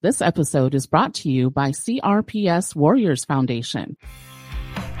This episode is brought to you by CRPS Warriors Foundation.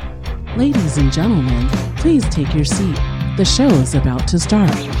 Ladies and gentlemen, please take your seat. The show is about to start.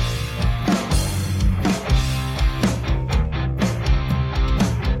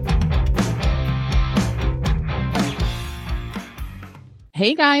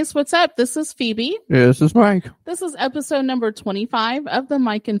 Hey guys, what's up? This is Phoebe. Yeah, this is Mike. This is episode number 25 of the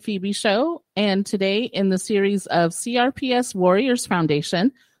Mike and Phoebe Show. And today in the series of CRPS Warriors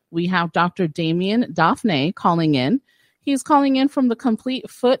Foundation, we have Dr. Damien Dauphinee calling in. He's calling in from the Complete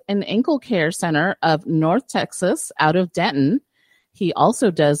Foot and Ankle Care Center of North Texas out of Denton. He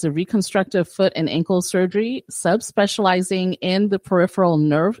also does a reconstructive foot and ankle surgery, subspecializing in the peripheral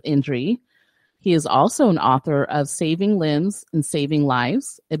nerve injury. He is also an author of Saving Limbs and Saving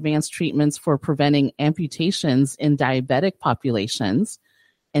Lives, Advanced Treatments for Preventing Amputations in Diabetic Populations.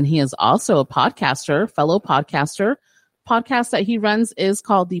 And he is also a podcaster, fellow podcaster. Podcast that he runs is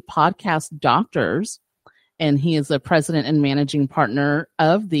called the Podcast Doctors. And he is the president and managing partner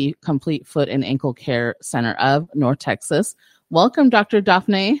of the Complete Foot and Ankle Care Center of North Texas. Welcome, Dr.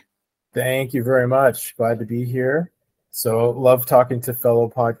 Dauphinee. Thank you very much. Glad to be here. So love talking to fellow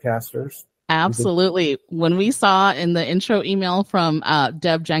podcasters. Absolutely. When we saw in the intro email from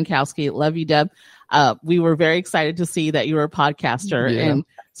Deb Jankowski, love you, Deb, we were very excited to see that you were a podcaster. Yeah. And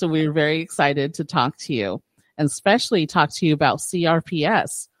so we were very excited to talk to you, and especially talk to you about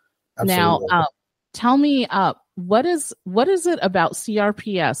CRPS. Absolutely. Now, tell me, what is it about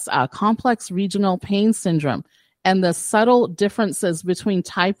CRPS, complex regional pain syndrome, and the subtle differences between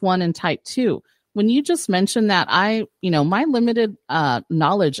type 1 and type 2? When you just mentioned that, my limited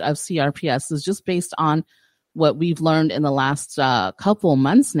knowledge of CRPS is just based on what we've learned in the last couple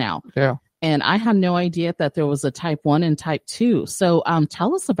months now. Yeah. And I had no idea that there was a type 1 and type 2. So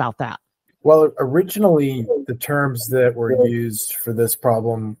tell us about that. Well, originally, the terms that were used for this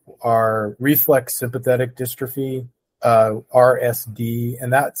problem are reflex sympathetic dystrophy, RSD,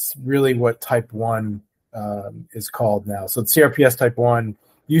 and that's really what type 1 is called now. So CRPS type 1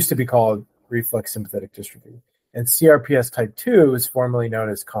 used to be called reflex sympathetic dystrophy, and CRPS type 2 is formerly known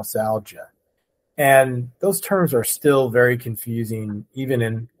as causalgia. And those terms are still very confusing, even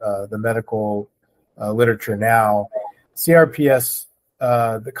in the medical literature now. CRPS,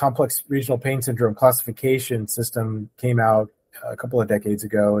 the complex regional pain syndrome classification system, came out a couple of decades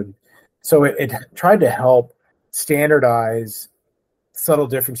ago, and so it tried to help standardize subtle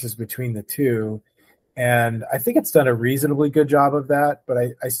differences between the two. And I think it's done a reasonably good job of that, but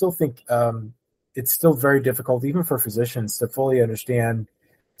I still think it's still very difficult, even for physicians, to fully understand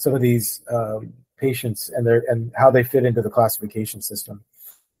some of these patients and how they fit into the classification system.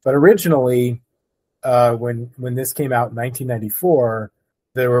 But originally, when this came out in 1994,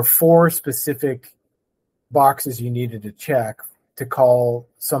 there were 4 specific boxes you needed to check to call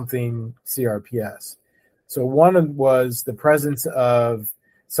something CRPS. So one was the presence of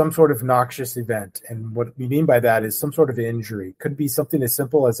some sort of noxious event. And what we mean by that is some sort of injury. Could be something as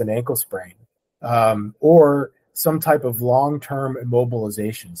simple as an ankle sprain, or some type of long-term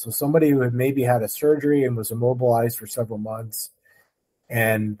immobilization. So somebody who had maybe had a surgery and was immobilized for several months,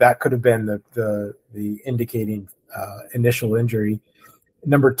 and that could have been the indicating initial injury.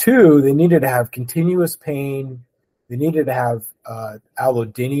 Number 2, they needed to have continuous pain. They needed to have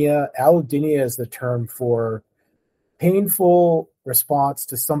allodynia. Allodynia is the term for painful response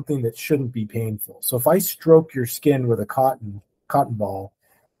to something that shouldn't be painful. So if I stroke your skin with a cotton ball,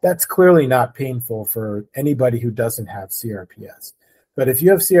 that's clearly not painful for anybody who doesn't have CRPS. But if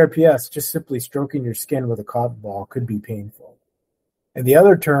you have CRPS, just simply stroking your skin with a cotton ball could be painful. And the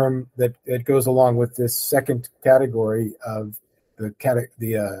other term that goes along with this second category of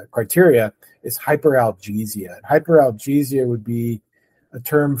the criteria is hyperalgesia. And hyperalgesia would be a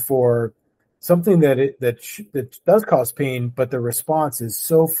term for something that does cause pain, but the response is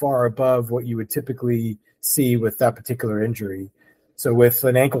so far above what you would typically see with that particular injury. So with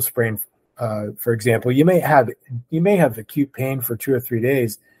an ankle sprain, for example, you may have acute pain for 2 or 3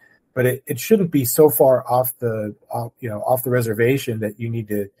 days, but it shouldn't be so far off the reservation that you need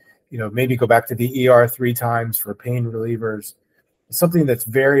to, maybe go back to the ER 3 times for pain relievers. Something that's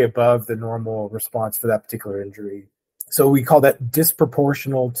very above the normal response for that particular injury. So we call that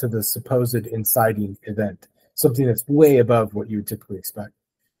disproportional to the supposed inciting event, something that's way above what you would typically expect.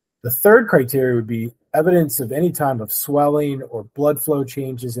 The third criteria would be evidence of any time of swelling or blood flow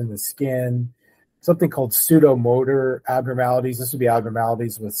changes in the skin, something called pseudomotor abnormalities. This would be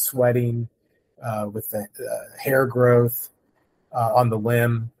abnormalities with sweating, with the hair growth on the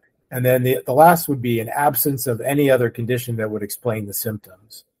limb. And then the last would be an absence of any other condition that would explain the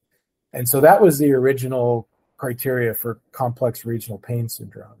symptoms. And so that was the original criteria for complex regional pain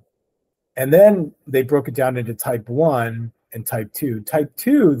syndrome. And then they broke it down into type 1 and type 2. Type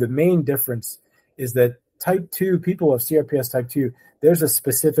 2, the main difference is that type 2, people who have CRPS type 2, there's a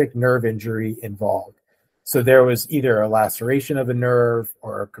specific nerve injury involved. So there was either a laceration of a nerve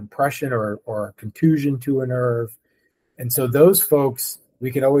or a compression or a contusion to a nerve. And so those folks,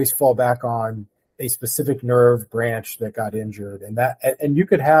 we can always fall back on a specific nerve branch that got injured. And you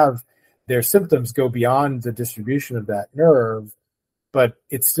could have their symptoms go beyond the distribution of that nerve, but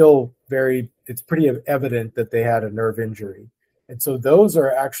it's pretty evident that they had a nerve injury. And so those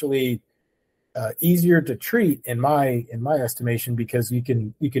are actually easier to treat in my estimation, because you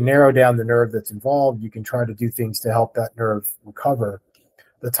can narrow down the nerve that's involved. You can try to do things to help that nerve recover.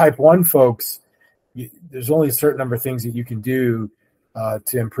 The type 1 folks, there's only a certain number of things that you can do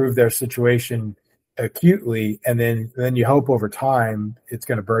to improve their situation acutely, and then you hope over time it's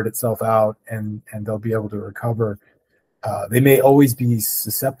going to burn itself out and they'll be able to recover. They may always be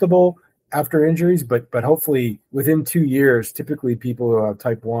susceptible after injuries, but hopefully within 2 years, typically people who have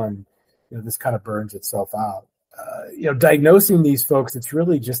type 1, this kind of burns itself out. Diagnosing these folks, it's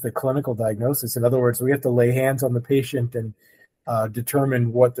really just a clinical diagnosis. In other words, we have to lay hands on the patient and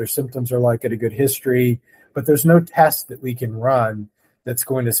determine what their symptoms are like, at a good history, but there's no test that we can run that's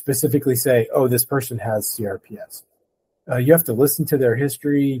going to specifically say, oh, this person has CRPS. You have to listen to their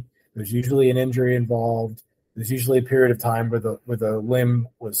history. There's usually an injury involved. There's usually a period of time where the limb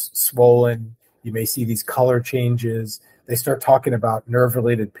was swollen. You may see these color changes. They start talking about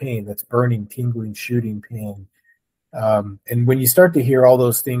nerve-related pain, that's burning, tingling, shooting pain. And when you start to hear all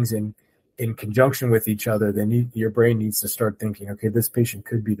those things in conjunction with each other, then your brain needs to start thinking, okay, this patient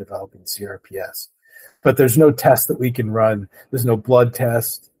could be developing CRPS. But there's no test that we can run. There's no blood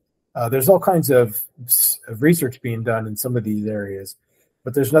test. There's all kinds of research being done in some of these areas,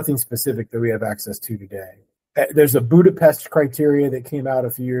 but there's nothing specific that we have access to today. There's a Budapest criteria that came out a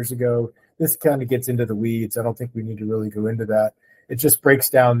few years ago. This kind of gets into the weeds. I don't think we need to really go into that. It just breaks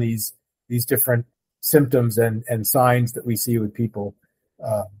down these different symptoms and signs that we see with people.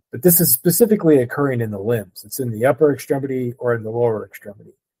 But this is specifically occurring in the limbs. It's in the upper extremity or in the lower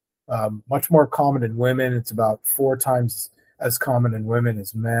extremity. Much more common in women. It's about 4 times as common in women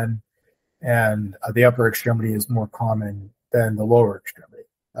as men. And the upper extremity is more common than the lower extremity.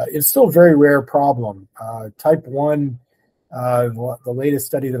 It's still a very rare problem. Type 1, the latest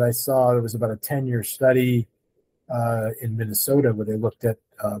study that I saw, it was about a 10-year study in Minnesota where they looked at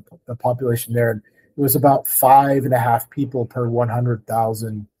the population there. And it was about 5.5 people per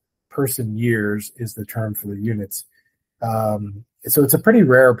 100,000 person years is the term for the units. So it's a pretty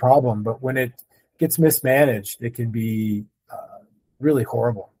rare problem, but when it gets mismanaged, it can be really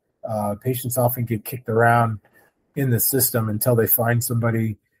horrible. Patients often get kicked around in the system until they find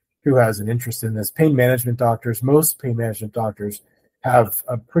somebody who has an interest in this. Most pain management doctors have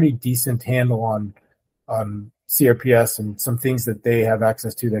a pretty decent handle on CRPS and some things that they have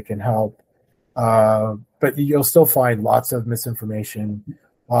access to that can help. But you'll still find lots of misinformation.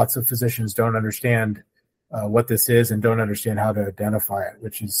 Lots of physicians don't understand what this is and don't understand how to identify it,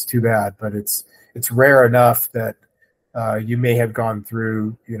 which is too bad. But it's rare enough that you may have gone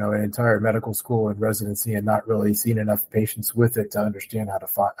through, an entire medical school and residency and not really seen enough patients with it to understand how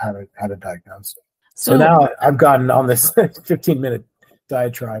to diagnose it. So now I've gotten on this 15-minute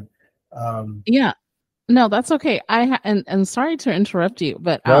diatribe. Yeah, no, that's okay. And sorry to interrupt you,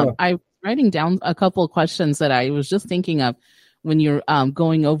 but I'm writing down a couple of questions that I was just thinking of when you're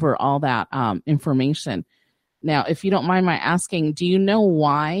going over all that information. Now, if you don't mind my asking, do you know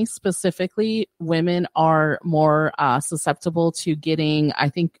why specifically women are more susceptible to getting, I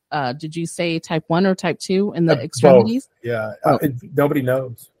think, did you say type 1 or type 2 in the extremities? Both. Yeah, nobody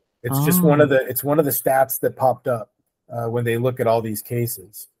knows. It's just one of the stats that popped up when they look at all these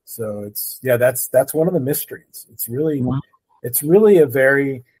cases. So that's one of the mysteries. It's really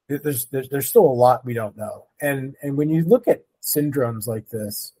there's still a lot we don't know. And when you look at syndromes like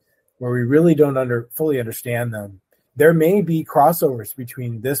this, where we really don't fully understand them, there may be crossovers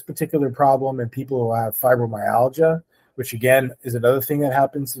between this particular problem and people who have fibromyalgia, which again is another thing that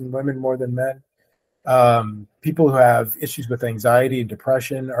happens in women more than men. People who have issues with anxiety and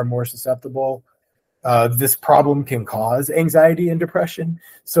depression are more susceptible. This problem can cause anxiety and depression,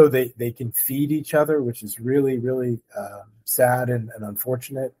 so they can feed each other, which is really, really sad and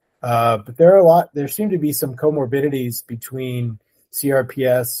unfortunate. But there seem to be some comorbidities between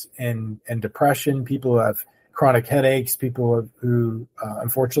CRPS and depression, people who have chronic headaches, people who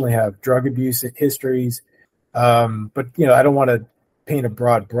unfortunately have drug abuse histories. But I don't want to paint a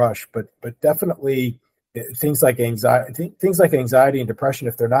broad brush, but definitely things like anxiety and depression,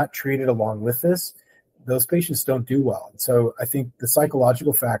 if they're not treated along with this, those patients don't do well. And so I think the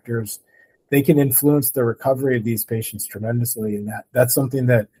psychological factors, they can influence the recovery of these patients tremendously. And that's something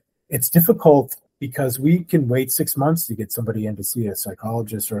that it's difficult because we can wait 6 months to get somebody in to see a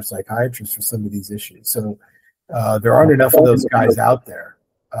psychologist or a psychiatrist for some of these issues. So there aren't enough of those guys out there,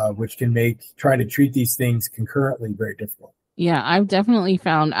 which can make trying to treat these things concurrently very difficult. Yeah, I've definitely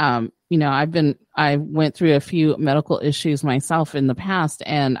found, I went through a few medical issues myself in the past,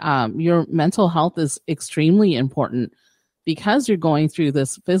 and your mental health is extremely important because you're going through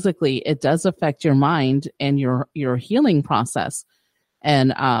this physically. It does affect your mind and your healing process.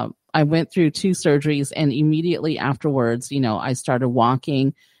 And I went through 2 surgeries, and immediately afterwards, I started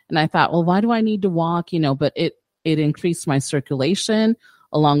walking, and I thought, well, why do I need to walk? But it increased my circulation,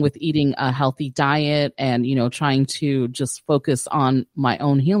 along with eating a healthy diet and, trying to just focus on my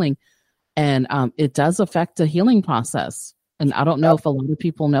own healing. And it does affect the healing process. And I don't know if a lot of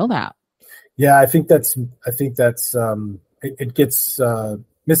people know that. Yeah, I think it gets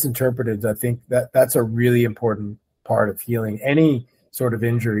misinterpreted. I think that's a really important part of healing any sort of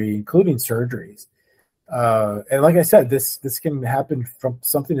injury, including surgeries. And like I said, this can happen from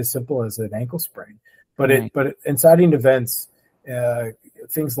something as simple as an ankle sprain, but inciting events,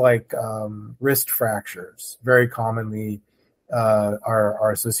 things like wrist fractures very commonly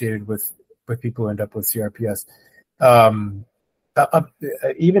are associated with people who end up with CRPS.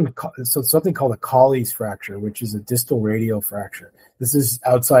 So something called a Colles fracture, which is a distal radial fracture. This is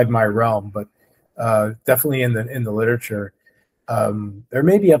outside my realm, but definitely in the literature. There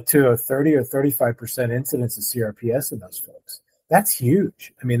may be up to a 30 or 35% incidence of CRPS in those folks. That's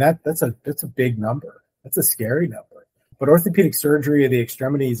huge. I mean, that's a big number. That's a scary number. But orthopedic surgery of the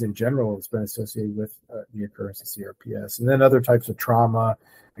extremities in general has been associated with the occurrence of CRPS. And then other types of trauma,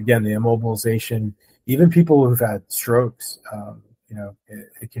 again, the immobilization, even people who've had strokes,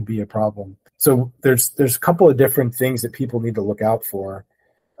 it can be a problem. So there's a couple of different things that people need to look out for.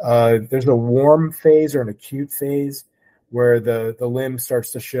 There's a warm phase or an acute phase where the limb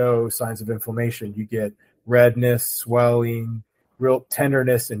starts to show signs of inflammation. You get redness, swelling, real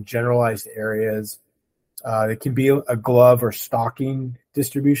tenderness in generalized areas. It can be a glove or stocking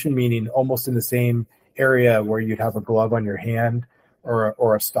distribution, meaning almost in the same area where you'd have a glove on your hand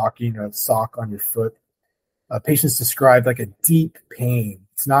or a stocking or a sock on your foot. Patients describe like a deep pain.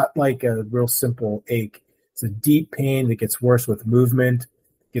 It's not like a real simple ache. It's a deep pain that gets worse with movement,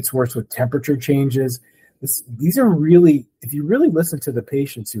 gets worse with temperature changes. These are really, if you really listen to the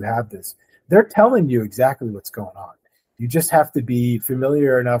patients who have this, they're telling you exactly what's going on. You just have to be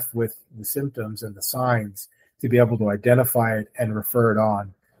familiar enough with the symptoms and the signs to be able to identify it and refer it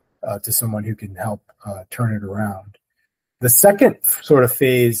on to someone who can help turn it around. The second sort of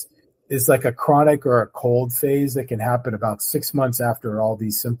phase is like a chronic or a cold phase that can happen about 6 months after all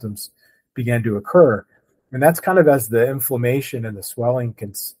these symptoms began to occur. And that's kind of as the inflammation and the swelling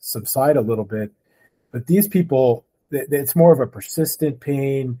can subside a little bit. But these people, it's more of a persistent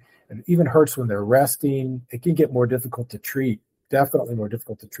pain. It even hurts when they're resting. It can get more difficult to treat, definitely more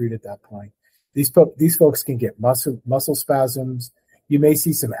difficult to treat at that point. These folks can get muscle spasms. You may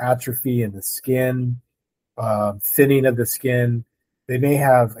see some atrophy in the skin, thinning of the skin. They may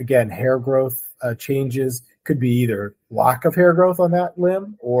have, again, hair growth changes. Could be either lack of hair growth on that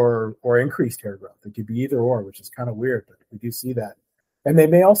limb or increased hair growth. It could be either or, which is kind of weird, but we do see that. And they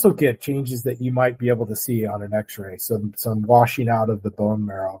may also get changes that you might be able to see on an X-ray, some washing out of the bone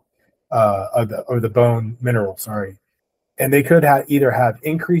marrow. Or the bone mineral, sorry. And they could either have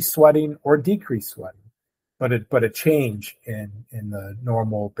increased sweating or decreased sweating, but a change in the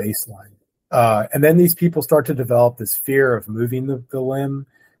normal baseline. And then these people start to develop this fear of moving the limb.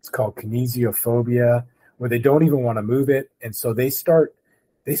 It's called kinesiophobia, where they don't even want to move it. And so they start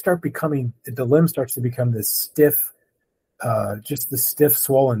becoming, the limb starts to become this stiff, just the stiff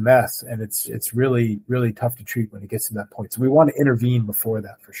swollen mess. And it's really, really tough to treat when it gets to that point. So we want to intervene before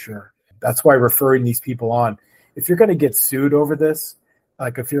that for sure. That's why referring these people on. If you're going to get sued over this,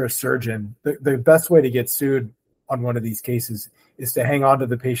 like if you're a surgeon, the best way to get sued on one of these cases is to hang on to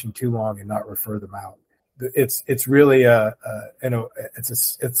the patient too long and not refer them out. It's really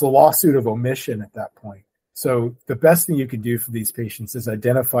it's a lawsuit of omission at that point. So the best thing you can do for these patients is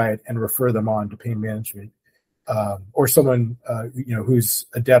identify it and refer them on to pain management or someone who's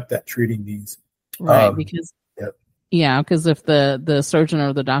adept at treating these. Right, because if the surgeon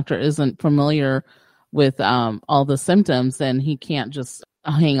or the doctor isn't familiar with all the symptoms, then he can't just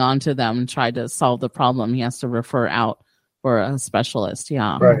hang on to them and try to solve the problem. He has to refer out for a specialist.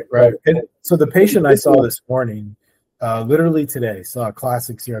 Yeah. Right. And so the patient I saw this morning, literally today, saw a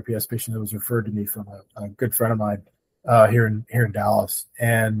classic CRPS patient that was referred to me from a good friend of mine here in Dallas.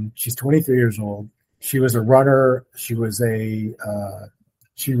 And she's 23 years old. She was a runner. She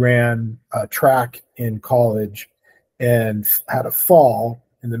ran track in college and had a fall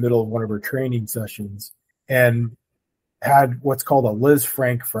in the middle of one of her training sessions and had what's called a Liz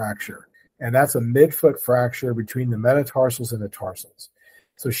Frank fracture. And that's a midfoot fracture between the metatarsals and the tarsals.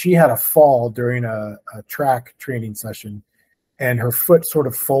 So she had a fall during a track training session, and her foot sort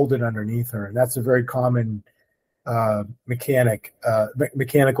of folded underneath her. And that's a very common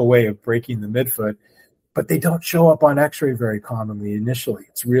mechanical way of breaking the midfoot, but they don't show up on x-ray very commonly initially.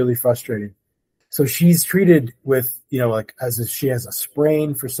 It's really frustrating. So she's treated with, as if she has a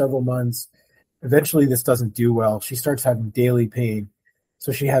sprain for several months. Eventually this doesn't do well. She starts having daily pain.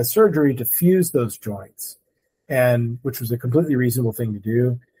 So she has surgery to fuse those joints, and which was a completely reasonable thing to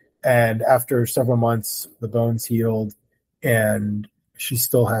do. And after several months, the bones healed, and she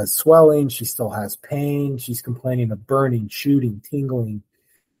still has swelling. She still has pain. She's complaining of burning, shooting, tingling.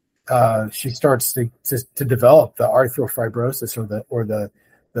 She starts to develop the arthrofibrosis or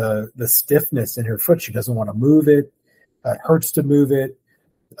the stiffness in her foot. She doesn't want to move it. It hurts to move it.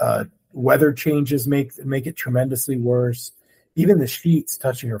 Weather changes make it tremendously worse. Even the sheets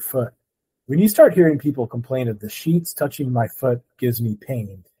touching her foot. When you start hearing people complain of the sheets touching my foot gives me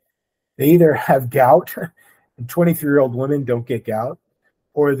pain, they either have gout, and 23-year-old women don't get gout,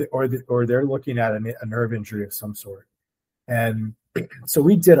 or they're looking at a nerve injury of some sort. And so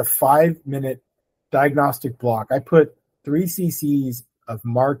we did a 5-minute diagnostic block. I put 3 cc's of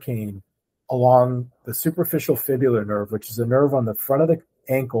Marcaine along the superficial fibular nerve, which is a nerve on the front of the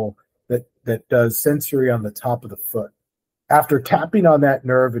ankle that does sensory on the top of the foot. After tapping on that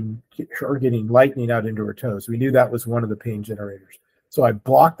nerve and her getting lightning out into her toes, we knew that was one of the pain generators. So I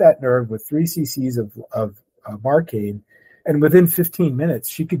blocked that nerve with 3 cc's of Marcaine, and within 15 minutes,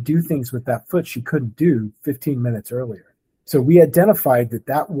 she could do things with that foot she couldn't do 15 minutes earlier. So we identified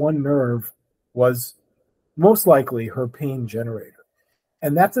that one nerve was most likely her pain generator.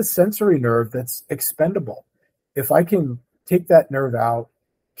 And that's a sensory nerve that's expendable. If I can take that nerve out,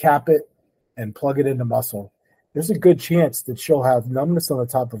 cap it, and plug it into muscle, there's a good chance that she'll have numbness on the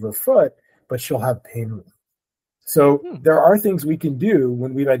top of her foot, but she'll have pain relief. So there are things we can do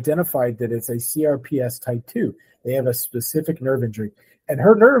when we've identified that it's a CRPS type 2. They have a specific nerve injury. And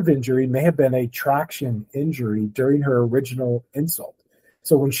her nerve injury may have been a traction injury during her original insult.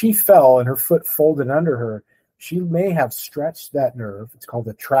 So when she fell and her foot folded under her, she may have stretched that nerve. It's called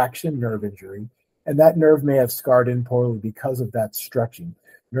a traction nerve injury. And that nerve may have scarred in poorly because of that stretching.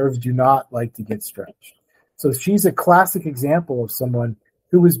 Nerves do not like to get stretched. So she's a classic example of someone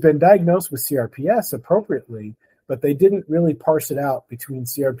who has been diagnosed with CRPS appropriately, but they didn't really parse it out between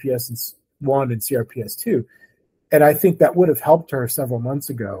CRPS 1 and CRPS 2. And I think that would have helped her several months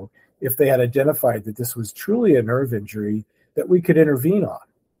ago if they had identified that this was truly a nerve injury that we could intervene on.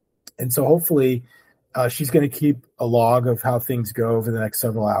 And so hopefully she's going to keep a log of how things go over the next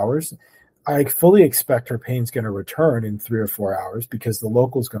several hours. I fully expect her pain's going to return in 3 or 4 hours because the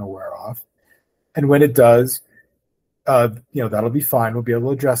local's going to wear off. And when it does, that'll be fine. We'll be able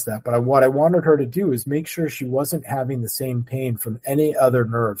to address that. But what I wanted her to do is make sure she wasn't having the same pain from any other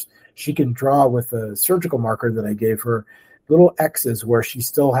nerves. She can draw with a surgical marker that I gave her little X's where she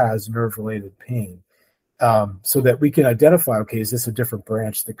still has nerve-related pain, so that we can identify, okay, is this a different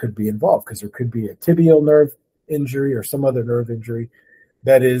branch that could be involved? Because there could be a tibial nerve injury or some other nerve injury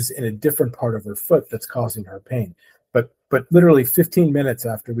that is in a different part of her foot that's causing her pain. But literally 15 minutes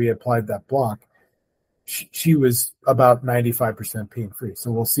after we applied that block, she was about 95% pain-free.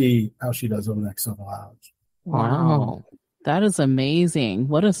 So we'll see how she does over the next several hours. Wow. That is amazing.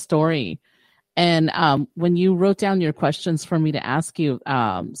 What a story. And when you wrote down your questions for me to ask you,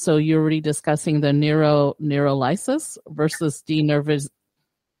 so you're already discussing the neurolysis versus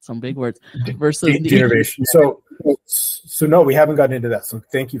some big words, versus denervation. So no, we haven't gotten into that. So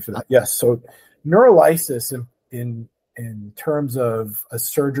thank you for that. Yes. So neurolysis in terms of a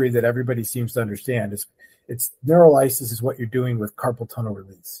surgery that everybody seems to understand it's neurolysis is what you're doing with carpal tunnel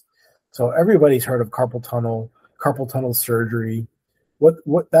release. So everybody's heard of carpal tunnel surgery.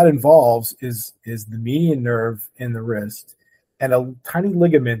 What that involves is the median nerve in the wrist and a tiny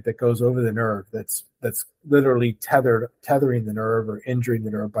ligament that goes over the nerve that's literally tethering the nerve or injuring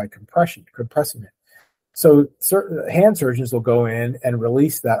the nerve by compressing it. So hand surgeons will go in and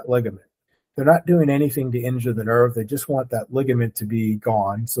release that ligament. They're not doing anything to injure the nerve. They just want that ligament to be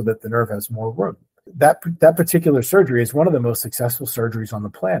gone so that the nerve has more room. That particular surgery is one of the most successful surgeries on the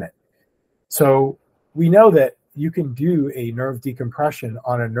planet. So we know that you can do a nerve decompression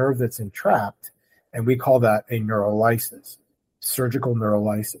on a nerve that's entrapped, and we call that a neurolysis, surgical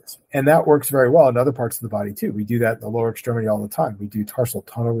neurolysis. And that works very well in other parts of the body too. We do that in the lower extremity all the time. We do tarsal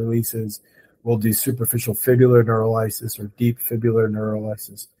tunnel releases. We'll do superficial fibular neurolysis or deep fibular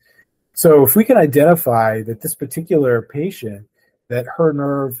neurolysis. So if we can identify that this particular patient, that her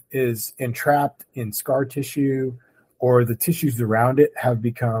nerve is entrapped in scar tissue or the tissues around it have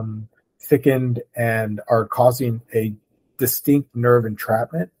become thickened and are causing a distinct nerve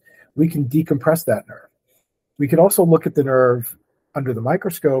entrapment, we can decompress that nerve. We can also look at the nerve under the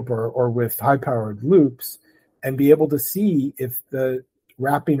microscope or with high-powered loops and be able to see if the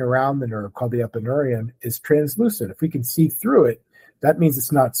wrapping around the nerve, called the epineurium, is translucent. If we can see through it, that means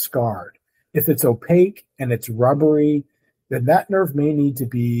it's not scarred. If it's opaque and it's rubbery, then that nerve may need to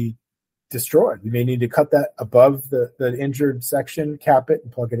be destroyed. You may need to cut that above the injured section, cap it,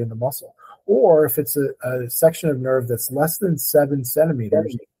 and plug it into muscle. Or if it's a section of nerve that's less than 7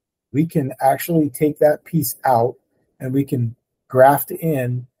 centimeters, we can actually take that piece out and we can graft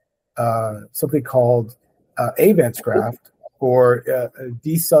in something called Avance graft, or a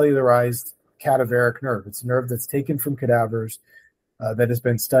decellularized cadaveric nerve. It's a nerve that's taken from cadavers that has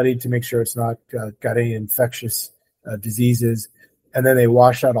been studied to make sure it's not got any infectious diseases, and then they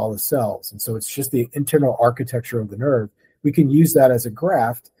wash out all the cells. And so it's just the internal architecture of the nerve. We can use that as a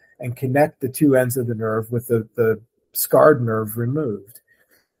graft and connect the two ends of the nerve with the scarred nerve removed.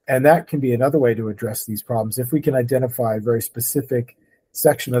 And that can be another way to address these problems if we can identify a very specific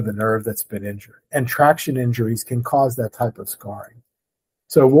section of the nerve that's been injured. And traction injuries can cause that type of scarring.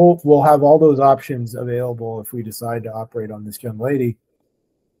 So we'll have all those options available if we decide to operate on this young lady.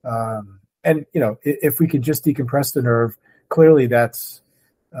 And if we can just decompress the nerve, clearly that's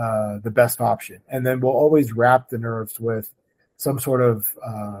the best option. And then we'll always wrap the nerves with some sort of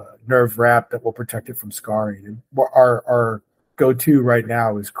nerve wrap that will protect it from scarring. And our go-to right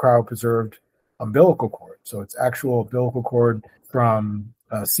now is cryopreserved umbilical cord. So it's actual umbilical cord from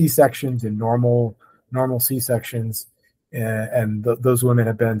C-sections and normal C-sections. And those women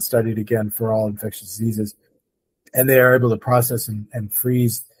have been studied again for all infectious diseases. And they are able to process and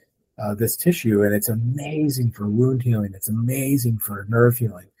freeze this tissue. And it's amazing for wound healing. It's amazing for nerve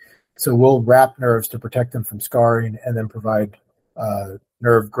healing. So we'll wrap nerves to protect them from scarring and then provide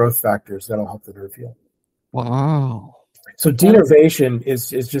nerve growth factors that'll help the nerve heal. Wow. So denervation is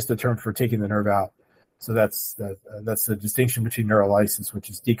just a term for taking the nerve out. So that's the distinction between neurolysis, which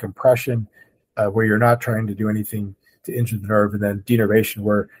is decompression, where you're not trying to do anything to injure the nerve, and then denervation,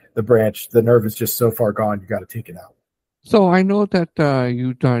 where the nerve is just so far gone, you got to take it out. So I know that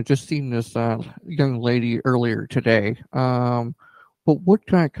you just seen this young lady earlier today, but what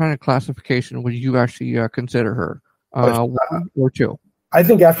kind of classification would you actually consider her? 1 or 2? I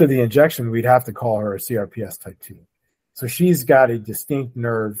think after the injection, we'd have to call her a CRPS type 2. So she's got a distinct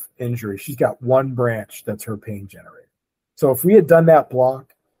nerve injury. She's got one branch that's her pain generator. So if we had done that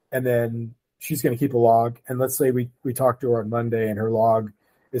block, and then she's going to keep a log, and let's say we talked to her on Monday and her log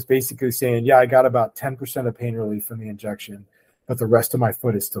is basically saying, yeah, I got about 10% of pain relief from the injection, but the rest of my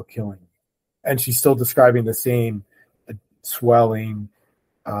foot is still killing me. And she's still describing the same swelling,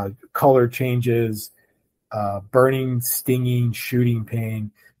 color changes, burning, stinging, shooting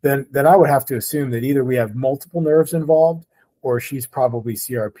pain, then I would have to assume that either we have multiple nerves involved or she's probably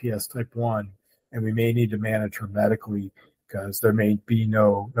CRPS type 1, and we may need to manage her medically because there may be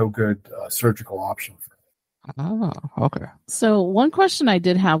no good surgical option for her. Ah, okay. So one question I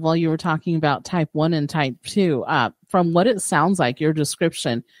did have while you were talking about type 1 and type 2, from what it sounds like, your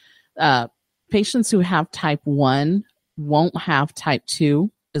description, patients who have type 1 won't have type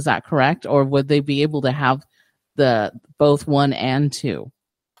 2. Is that correct? Or would they be able to have both 1 and 2?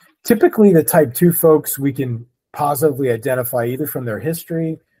 Typically, the type 2 folks we can positively identify either from their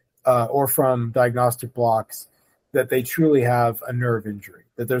history or from diagnostic blocks that they truly have a nerve injury,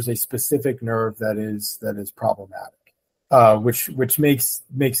 that there's a specific nerve that is problematic, which makes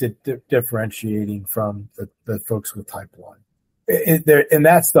it differentiating from the folks with type 1. And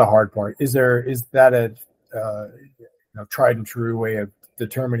that's the hard part. Is that a tried and true way of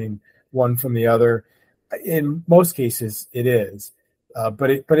determining one from the other? In most cases, it is.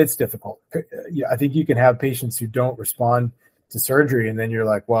 But it's difficult. I think you can have patients who don't respond to surgery, and then you're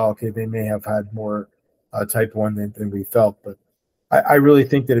like, well, okay, they may have had more type 1 than we felt. But I really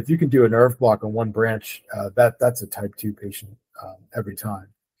think that if you can do a nerve block on one branch, that's a type 2 patient every time.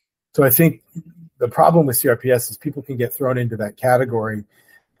 So I think the problem with CRPS is people can get thrown into that category.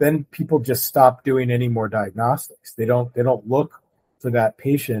 Then people just stop doing any more diagnostics. They don't look for that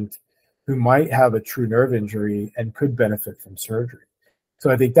patient who might have a true nerve injury and could benefit from surgery. So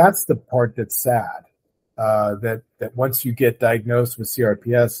I think that's the part that's sad, that once you get diagnosed with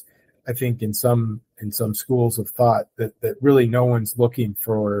CRPS, I think in some schools of thought that really no one's looking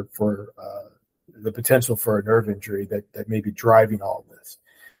for the potential for a nerve injury that may be driving all of this.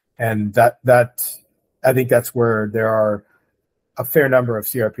 And that I think that's where there are a fair number of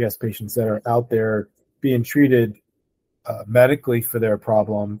CRPS patients that are out there being treated medically for their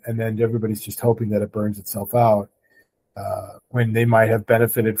problem, and then everybody's just hoping that it burns itself out when they might have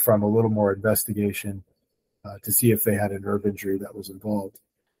benefited from a little more investigation to see if they had a nerve injury that was involved.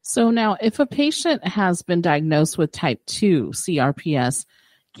 So now, if a patient has been diagnosed with type 2 CRPS,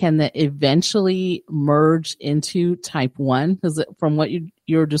 can that eventually merge into type 1? Because from what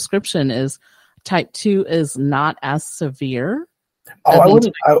your description is, type 2 is not as severe. I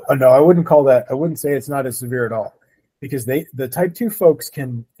wouldn't call that. I wouldn't say it's not as severe at all, because the type 2 folks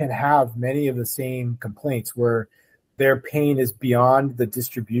can have many of the same complaints where their pain is beyond the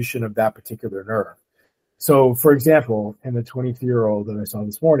distribution of that particular nerve. So, for example, in the 23-year-old that I saw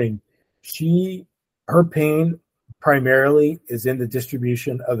this morning, her pain primarily is in the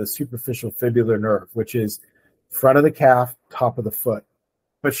distribution of the superficial fibular nerve, which is front of the calf, top of the foot.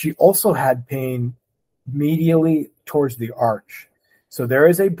 But she also had pain medially towards the arch. So there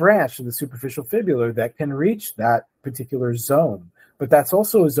is a branch of the superficial fibular that can reach that particular zone. But that's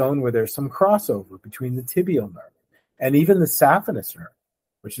also a zone where there's some crossover between the tibial nerve and even the saphenous nerve,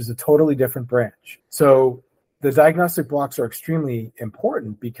 which is a totally different branch. So the diagnostic blocks are extremely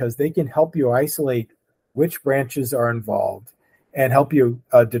important because they can help you isolate which branches are involved and help you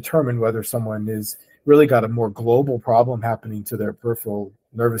determine whether someone is really got a more global problem happening to their peripheral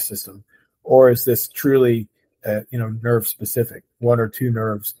nervous system, or is this truly nerve specific, one or two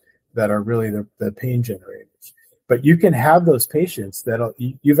nerves that are really the pain generators. But you can have those patients that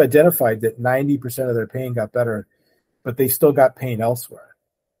you've identified that 90% of their pain got better, but they still got pain elsewhere.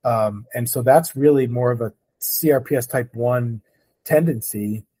 And so that's really more of a CRPS type 1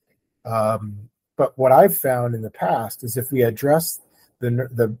 tendency. But what I've found in the past is if we address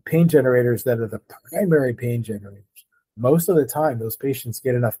the pain generators that are the primary pain generators, most of the time those patients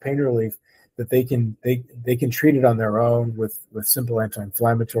get enough pain relief that they can treat it on their own with simple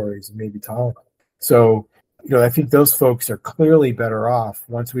anti-inflammatories and maybe Tylenol. So, I think those folks are clearly better off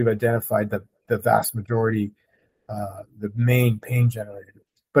once we've identified the vast majority, the main pain generators.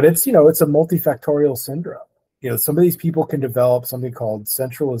 But it's a multifactorial syndrome. Some of these people can develop something called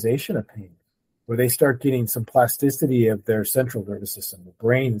centralization of pain, where they start getting some plasticity of their central nervous system, the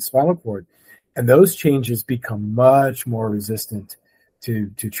brain, the spinal cord, and those changes become much more resistant to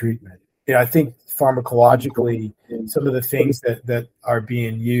treatment. I think pharmacologically, some of the things that are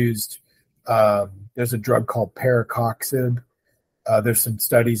being used, there's a drug called celecoxib. There's some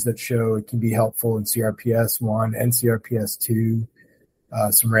studies that show it can be helpful in CRPS 1 and CRPS 2.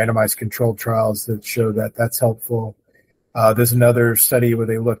 Some randomized controlled trials that show that that's helpful. There's another study where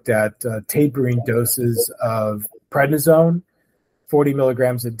they looked at tapering doses of prednisone, 40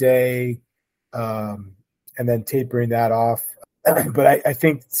 milligrams a day, and then tapering that off. But I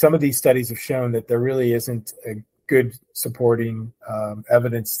think some of these studies have shown that there really isn't a good supporting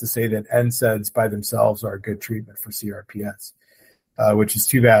evidence to say that NSAIDs by themselves are a good treatment for CRPS, which is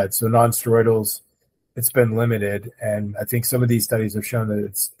too bad. So nonsteroidals, it's been limited, and I think some of these studies have shown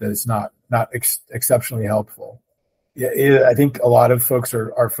that it's not exceptionally helpful. Yeah, I think a lot of folks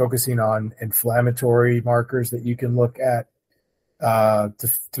are focusing on inflammatory markers that you can look at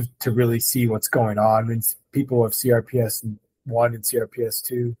to really see what's going on in people with CRPS 1 and CRPS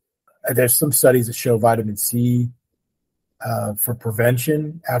 2. There's some studies that show vitamin C for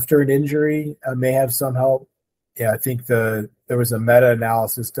prevention after an injury may have some help. Yeah, I think there was a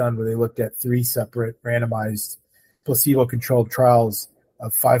meta-analysis done where they looked at 3 separate randomized placebo-controlled trials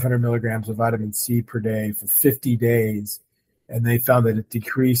of 500 milligrams of vitamin C per day for 50 days, and they found that it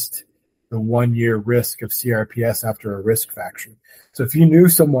decreased the 1-year risk of CRPS after a wrist fracture. So if you knew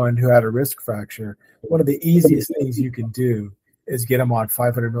someone who had a wrist fracture, one of the easiest things you can do is get them on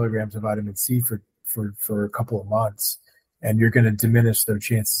 500 milligrams of vitamin C for a couple of months, and you're going to diminish their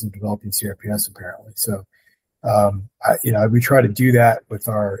chances of developing CRPS apparently. So we try to do that with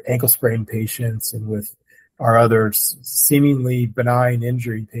our ankle sprain patients and with our other seemingly benign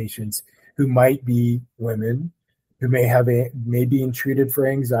injury patients who might be women, who may be treated for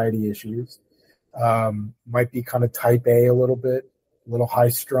anxiety issues, might be kind of type A a little high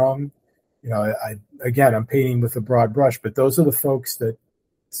strung. I'm painting with a broad brush, but those are the folks that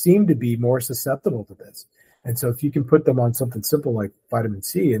seem to be more susceptible to this. And so if you can put them on something simple like vitamin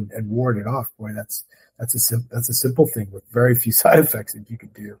C and ward it off, boy, that's a simple thing with very few side effects that you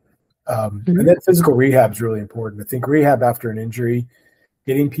could do. And then physical rehab is really important. I think rehab after an injury,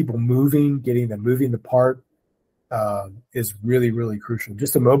 getting people moving, getting them moving the part is really, really crucial.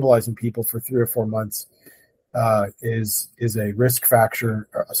 Just immobilizing people for 3 or 4 months is a risk factor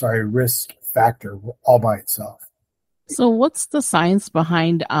all by itself. So, what's the science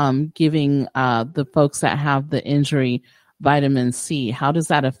behind giving the folks that have the injury vitamin C? How does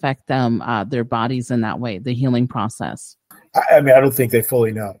that affect them, their bodies in that way, the healing process? I mean, I don't think they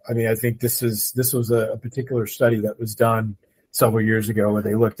fully know. I mean, I think this was a particular study that was done several years ago where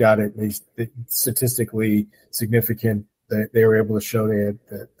they looked at it and they statistically significant that they were able to show that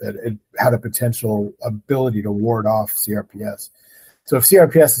it had a potential ability to ward off CRPS. So if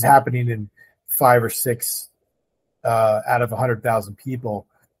CRPS is happening in 5 or 6 out of 100,000 people,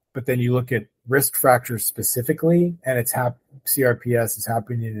 but then you look at risk fractures specifically, and CRPS is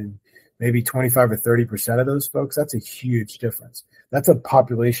happening in maybe 25 or 30% of those folks, that's a huge difference. That's a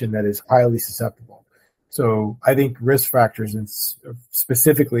population that is highly susceptible. So I think risk factors and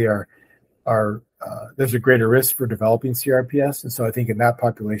specifically are there's a greater risk for developing CRPS. And so I think in that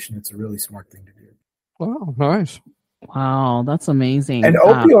population, it's a really smart thing to do. Wow, nice. Wow, that's amazing. And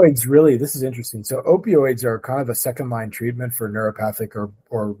opioids, really, this is interesting. So opioids are kind of a second-line treatment for neuropathic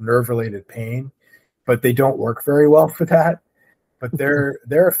or nerve-related pain, but they don't work very well for that. But their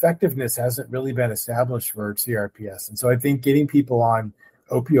effectiveness hasn't really been established for CRPS. And so I think getting people on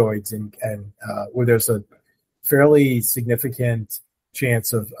opioids and where there's a fairly significant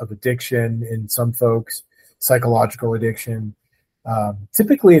chance of addiction in some folks, psychological addiction.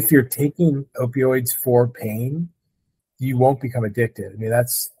 Typically, if you're taking opioids for pain, you won't become addicted. I mean,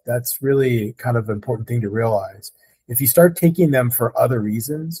 that's really kind of an important thing to realize. If you start taking them for other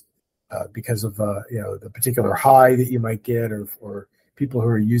reasons, because of the particular high that you might get, or people who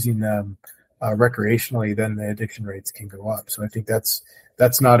are using them recreationally, then the addiction rates can go up. So I think that's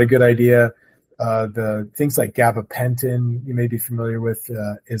not a good idea. The things like gabapentin, you may be familiar with,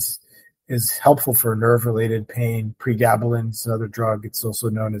 is helpful for nerve-related pain. Pregabalin's another drug. It's also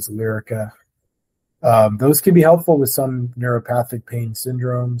known as Lyrica. Those can be helpful with some neuropathic pain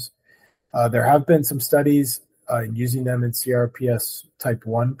syndromes. There have been some studies using them in CRPS type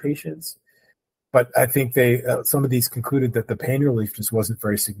 1 patients, but I think some of these concluded that the pain relief just wasn't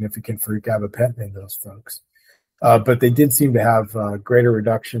very significant for gabapentin in those folks. But they did seem to have greater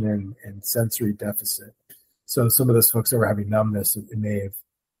reduction in sensory deficit. So some of those folks that were having numbness, it may have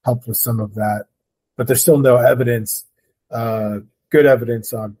helped with some of that. But there's still no evidence, good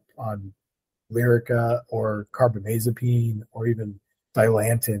evidence on Lyrica or carbamazepine or even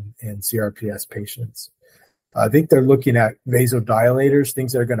Dilantin in CRPS patients. I think they're looking at vasodilators,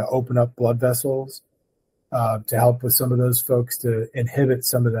 things that are going to open up blood vessels to help with some of those folks to inhibit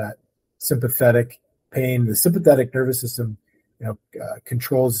some of that sympathetic pain. The sympathetic nervous system,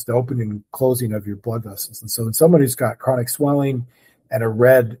 controls the opening and closing of your blood vessels. And so in someone who's got chronic swelling and a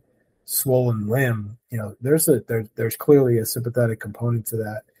red swollen limb, there's clearly a sympathetic component to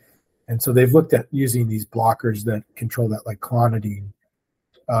that. And so they've looked at using these blockers that control that, like clonidine,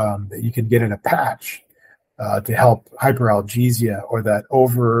 that you can get in a patch to help hyperalgesia or that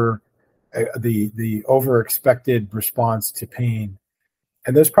the over expected response to pain.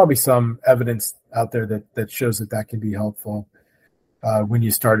 And there's probably some evidence out there that shows that can be helpful when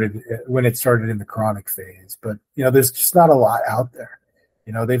it started in the chronic phase. But there's just not a lot out there.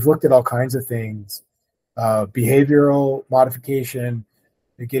 They've looked at all kinds of things, behavioral modification.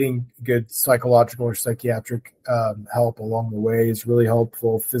 Getting good psychological or psychiatric help along the way is really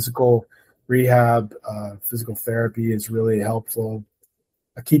helpful. Physical rehab, physical therapy is really helpful.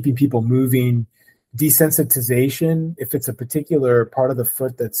 Keeping people moving, desensitization. If it's a particular part of the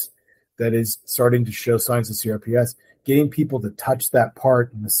foot that is starting to show signs of CRPS, getting people to touch that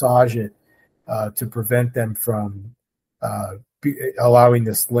part and massage it to prevent them from allowing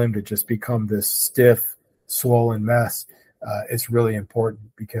this limb to just become this stiff, swollen mess. It's really important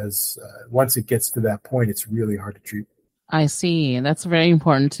because once it gets to that point, it's really hard to treat. I see. That's very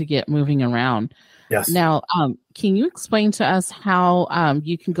important to get moving around. Yes. Now, can you explain to us how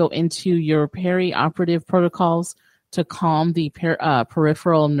you can go into your perioperative protocols to calm the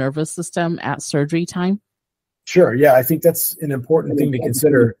peripheral nervous system at surgery time? Sure. Yeah, I think that's an important thing to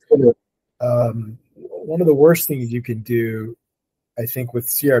consider. One of the worst things you can do, I think, with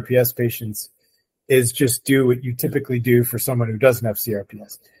CRPS patients is just do what you typically do for someone who doesn't have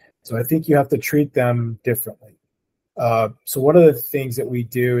CRPS. So I think you have to treat them differently. So one of the things that we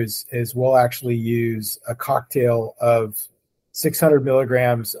do is we'll actually use a cocktail of 600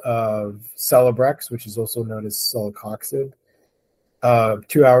 milligrams of celebrex, which is also known as celecoxib,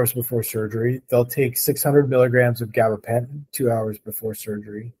 2 hours before surgery. They'll take 600 milligrams of gabapentin 2 hours before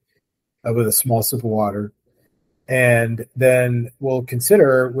surgery with a small sip of water. And then we'll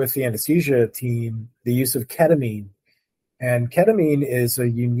consider with the anesthesia team the use of ketamine. And ketamine is a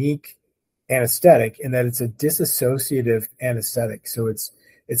unique anesthetic in that it's a dissociative anesthetic. So it's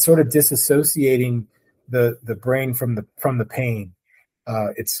sort of disassociating the brain from the pain.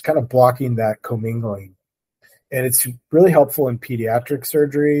 It's kind of blocking that commingling, and it's really helpful in pediatric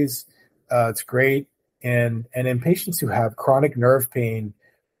surgeries. It's great, and in patients who have chronic nerve pain,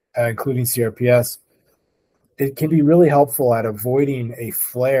 including CRPS, it can be really helpful at avoiding a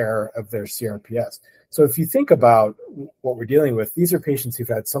flare of their CRPS. So if you think about what we're dealing with, these are patients who've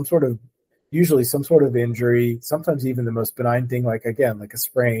had usually some sort of injury, sometimes even the most benign thing, like a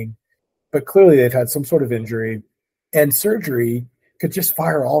sprain, but clearly they've had some sort of injury, and surgery could just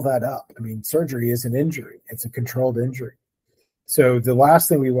fire all that up. I mean, surgery is an injury. It's a controlled injury. So the last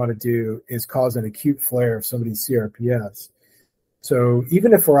thing we want to do is cause an acute flare of somebody's CRPS. So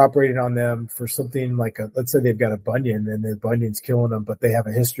even if we're operating on them for something like let's say they've got a bunion and the bunion's killing them, but they have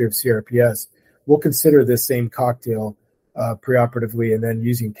a history of CRPS, we'll consider this same cocktail preoperatively, and then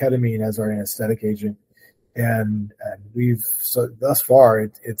using ketamine as our anesthetic agent. And thus far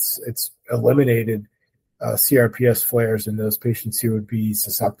it's eliminated CRPS flares in those patients who would be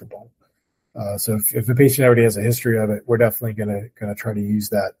susceptible. So if the patient already has a history of it, we're definitely gonna try to use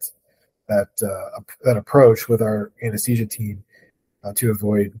that approach with our anesthesia team to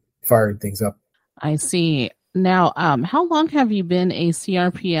avoid firing things up. I see. Now, how long have you been a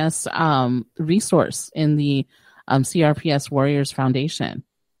CRPS resource in the CRPS Warriors Foundation?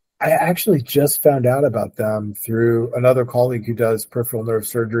 I actually just found out about them through another colleague who does peripheral nerve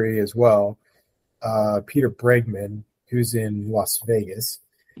surgery as well, Peter Bregman, who's in Las Vegas.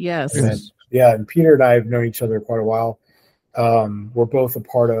 Yes. And Peter and I have known each other quite a while. We're both a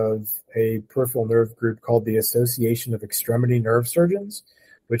part of a peripheral nerve group called the Association of Extremity Nerve Surgeons,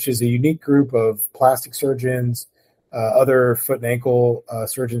 which is a unique group of plastic surgeons, other foot and ankle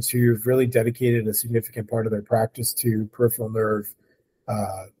surgeons who've really dedicated a significant part of their practice to peripheral nerve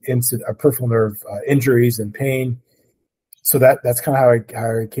injuries and pain. So that's kind of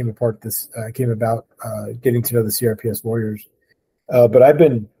how I came about getting to know the CRPS Warriors. But I've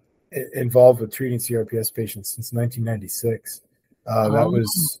been involved with treating CRPS patients since 1996. That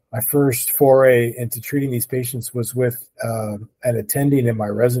was my first foray into treating these patients was with an attending in my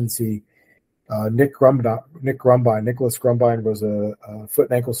residency, Nicholas Grumbine was a foot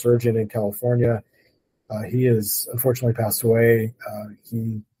and ankle surgeon in California. He has unfortunately passed away.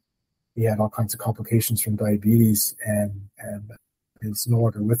 He had all kinds of complications from diabetes and is no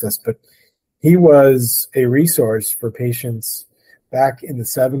longer with us. But he was a resource for patients back in the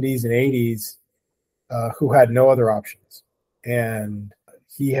 70s and 80s who had no other options. And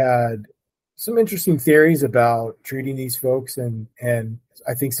he had some interesting theories about treating these folks. And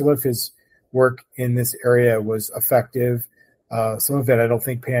I think some of his work in this area was effective. Some of it I don't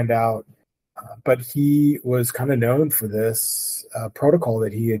think panned out. But he was kind of known for this protocol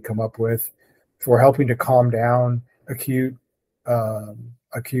that he had come up with for helping to calm down acute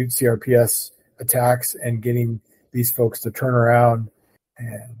CRPS attacks and getting these folks to turn around.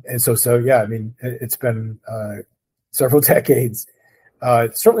 And so yeah, I mean, it's been several decades.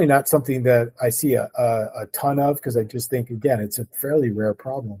 It's certainly not something that I see a ton of, because I just think, again, it's a fairly rare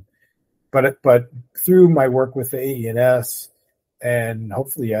problem. But through my work with the AENS and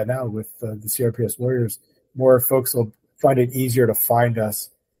hopefully, now with the CRPS Warriors, more folks will find it easier to find us.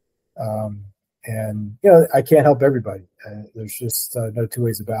 And, I can't help everybody. There's just no two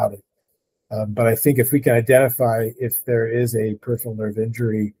ways about it. But I think if we can identify if there is a peripheral nerve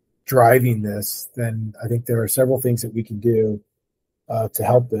injury driving this, then I think there are several things that we can do to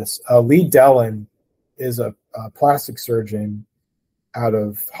help this. Lee Dellin is a plastic surgeon out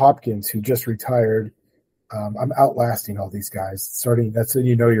of Hopkins who just retired. I'm outlasting all these guys. That's when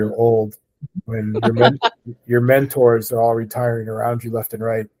you're old, when your mentors are all retiring around you left and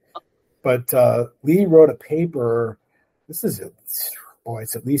right. But Lee wrote a paper. It's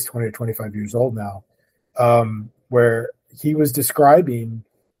at least 20 or 25 years old now, where he was describing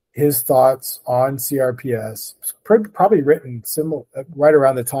his thoughts on CRPS, probably written right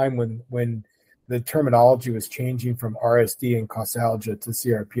around the time when the terminology was changing from RSD and causalgia to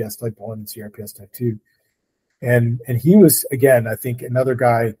CRPS type 1 and CRPS type 2. And he was, again, I think, another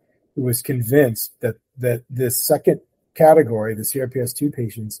guy who was convinced that this second category, the CRPS 2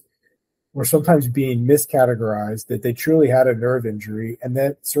 patients, were sometimes being miscategorized, that they truly had a nerve injury, and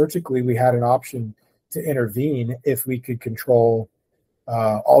that surgically we had an option to intervene if we could control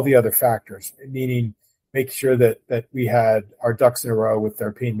all the other factors, meaning make sure that we had our ducks in a row with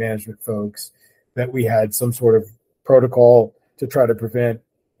our pain management folks, that we had some sort of protocol to try to prevent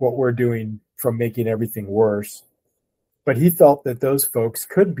what we're doing from making everything worse. But he felt that those folks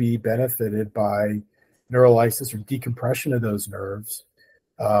could be benefited by neurolysis or decompression of those nerves,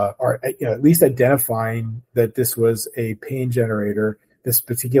 or at least identifying that this was a pain generator this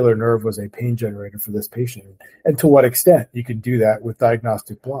particular nerve was a pain generator for this patient, and to what extent you can do that with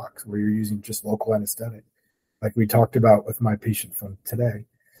diagnostic blocks where you're using just local anesthetic, like we talked about with my patient from today.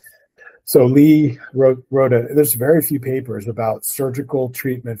 So Lee wrote there's very few papers about surgical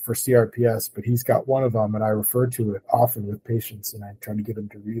treatment for CRPS, but he's got one of them, and I refer to it often with patients, and I try to get them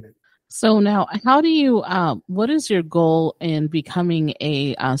to read it. So now, how do you, what is your goal in becoming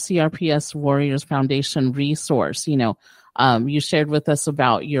a CRPS Warriors Foundation resource? You shared with us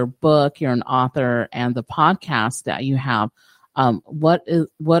about your book, you're an author, and the podcast that you have. What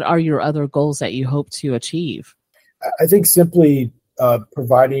are your other goals that you hope to achieve? I think simply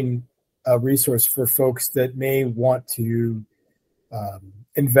providing a resource for folks that may want to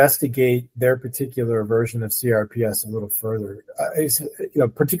investigate their particular version of CRPS a little further,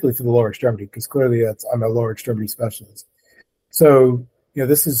 particularly for the lower extremity, because clearly I'm a lower extremity specialist. So,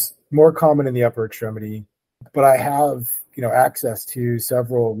 this is more common in the upper extremity, but I have, access to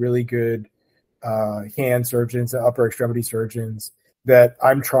several really good hand surgeons and upper extremity surgeons that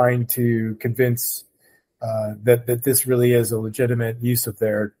I'm trying to convince that this really is a legitimate use of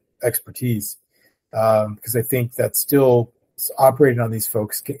their expertise, because I think that still operating on these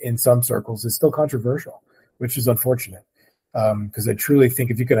folks in some circles is still controversial, which is unfortunate, because I truly think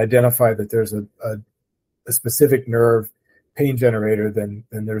if you can identify that there's a specific nerve pain generator, then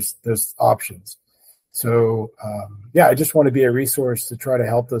there's options. So I just want to be a resource to try to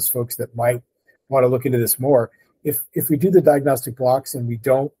help those folks that might want to look into this more. If we do the diagnostic blocks and we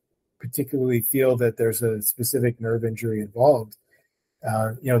don't particularly feel that there's a specific nerve injury involved,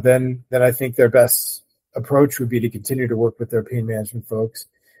 then I think their best approach would be to continue to work with their pain management folks,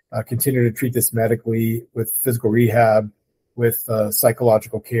 continue to treat this medically with physical rehab, with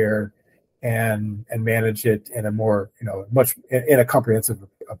psychological care, and manage it in a more, in a comprehensive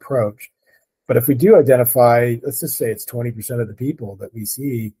approach. But if we do identify, let's just say it's 20% of the people that we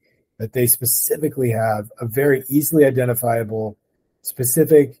see that they specifically have a very easily identifiable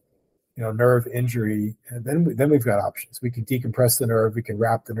specific nerve injury, and then we've got options. We can decompress the nerve, we can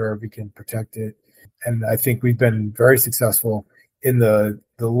wrap the nerve, we can protect it. And I think we've been very successful in the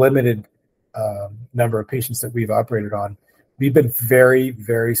limited number of patients that we've operated on. We've been very,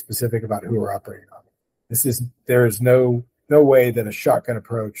 very specific about who we're operating on. There is no way that a shotgun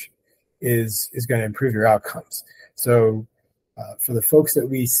approach is going to improve your outcomes. So for the folks that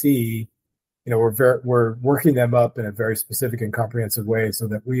we see, we're working them up in a very specific and comprehensive way so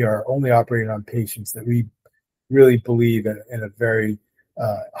that we are only operating on patients that we really believe in a very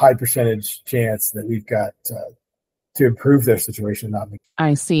high percentage chance that we've got to improve their situation.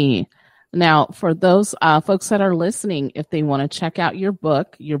 I see. Now, for those folks that are listening, if they want to check out your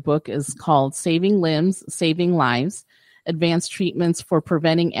book is called Saving Limbs, Saving Lives, Advanced Treatments for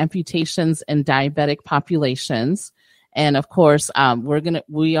Preventing Amputations in Diabetic Populations. And of course,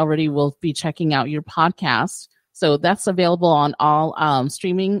 we already will be checking out your podcast. So that's available on all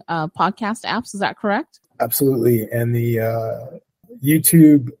streaming podcast apps. Is that correct? Absolutely. And the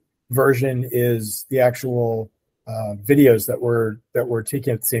YouTube version is the actual videos that we're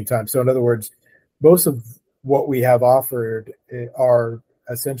taking at the same time. So in other words, most of what we have offered are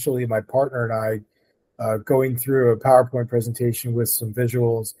essentially my partner and I going through a PowerPoint presentation with some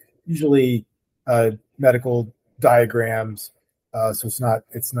visuals, usually medical diagrams. So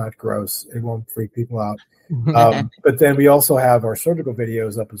it's not gross. It won't freak people out. But then we also have our surgical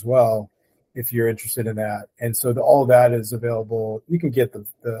videos up as well, if you're interested in that. And so all of that is available. You can get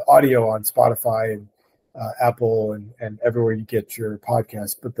the audio on Spotify and Apple and everywhere you get your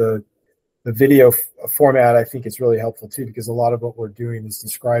podcast. But the video format, I think, is really helpful too, because a lot of what we're doing is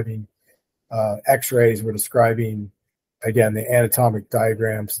describing x-rays. We're describing, again, the anatomic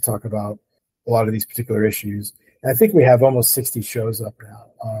diagrams to talk about a lot of these particular issues. And I think we have almost 60 shows up now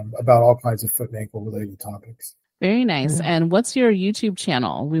about all kinds of foot and ankle related topics. Very nice. Yeah. And what's your YouTube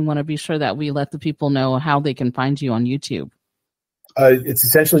channel? We want to be sure that we let the people know how they can find you on YouTube. It's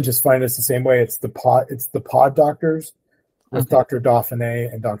essentially just find us the same way. It's the Pod Doctors with Dr.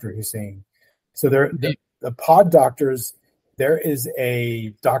 Dauphinee and Dr. Hussein. So the Pod Doctors, there is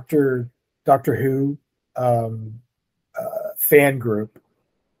a Doctor Who fan group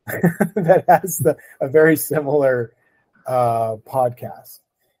that has a very similar podcast.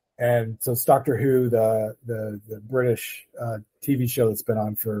 And so it's Doctor Who, the British TV show that's been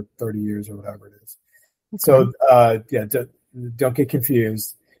on for 30 years or whatever it is. Okay. So don't get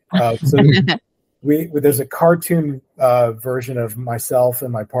confused. So there's a cartoon version of myself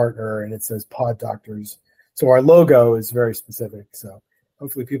and my partner, and it says Pod Doctors. So our logo is very specific. So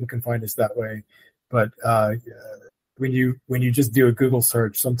hopefully people can find us that way. But when you just do a Google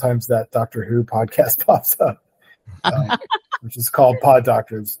search, sometimes that Doctor Who podcast pops up. which is called Pod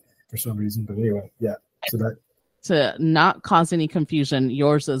Doctors for some reason. But anyway, yeah. So that. To not cause any confusion,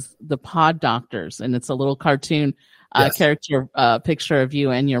 yours is the Pod Doctors, and it's a little cartoon character picture of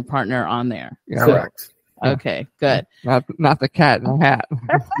you and your partner on there. Yeah, correct. Okay, good. Not the cat in the hat.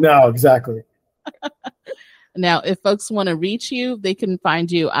 No, exactly. Now, if folks want to reach you, they can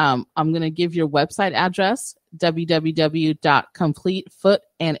find you. I'm going to give your website address,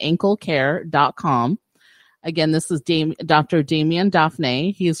 www.completefootandAnkleCare.com. Again, this is Dr. Damien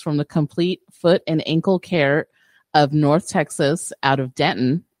Dauphinee. He is from the Complete Foot and Ankle Care of North Texas out of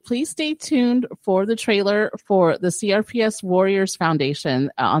Denton. Please stay tuned for the trailer for the CRPS Warriors Foundation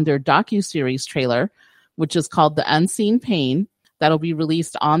on their docuseries trailer, which is called The Unseen Pain. That'll be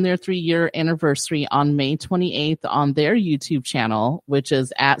released on their 3-year anniversary on May 28th on their YouTube channel, which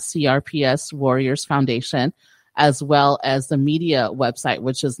is at CRPS Warriors Foundation, as well as the media website,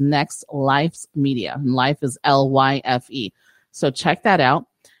 which is Next Lyfe Media. And Life is Lyfe. So check that out.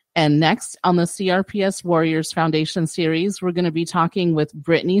 And next on the CRPS Warriors Foundation series, we're going to be talking with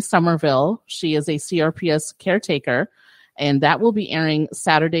Brittany Somerville. She is a CRPS caretaker, and that will be airing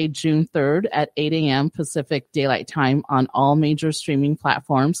Saturday, June 3rd at 8 a.m. Pacific Daylight Time on all major streaming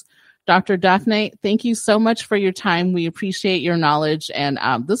platforms. Dr. Dauphinee, thank you so much for your time. We appreciate your knowledge, and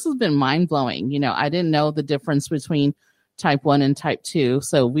this has been mind-blowing. You know, I didn't know the difference between type 1 and type 2,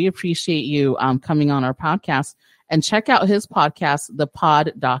 so we appreciate you coming on our podcast. And check out his podcast, The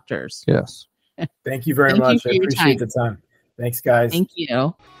Pod Doctors. Yes. Thank you very much. I appreciate the time. Thanks, guys. Thank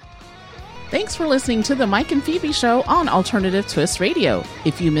you. Thanks for listening to the Mike and Phoebe Show on Alternative Twist Radio.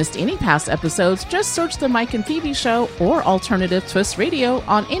 If you missed any past episodes, just search the Mike and Phoebe Show or Alternative Twist Radio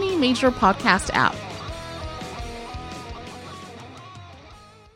on any major podcast app.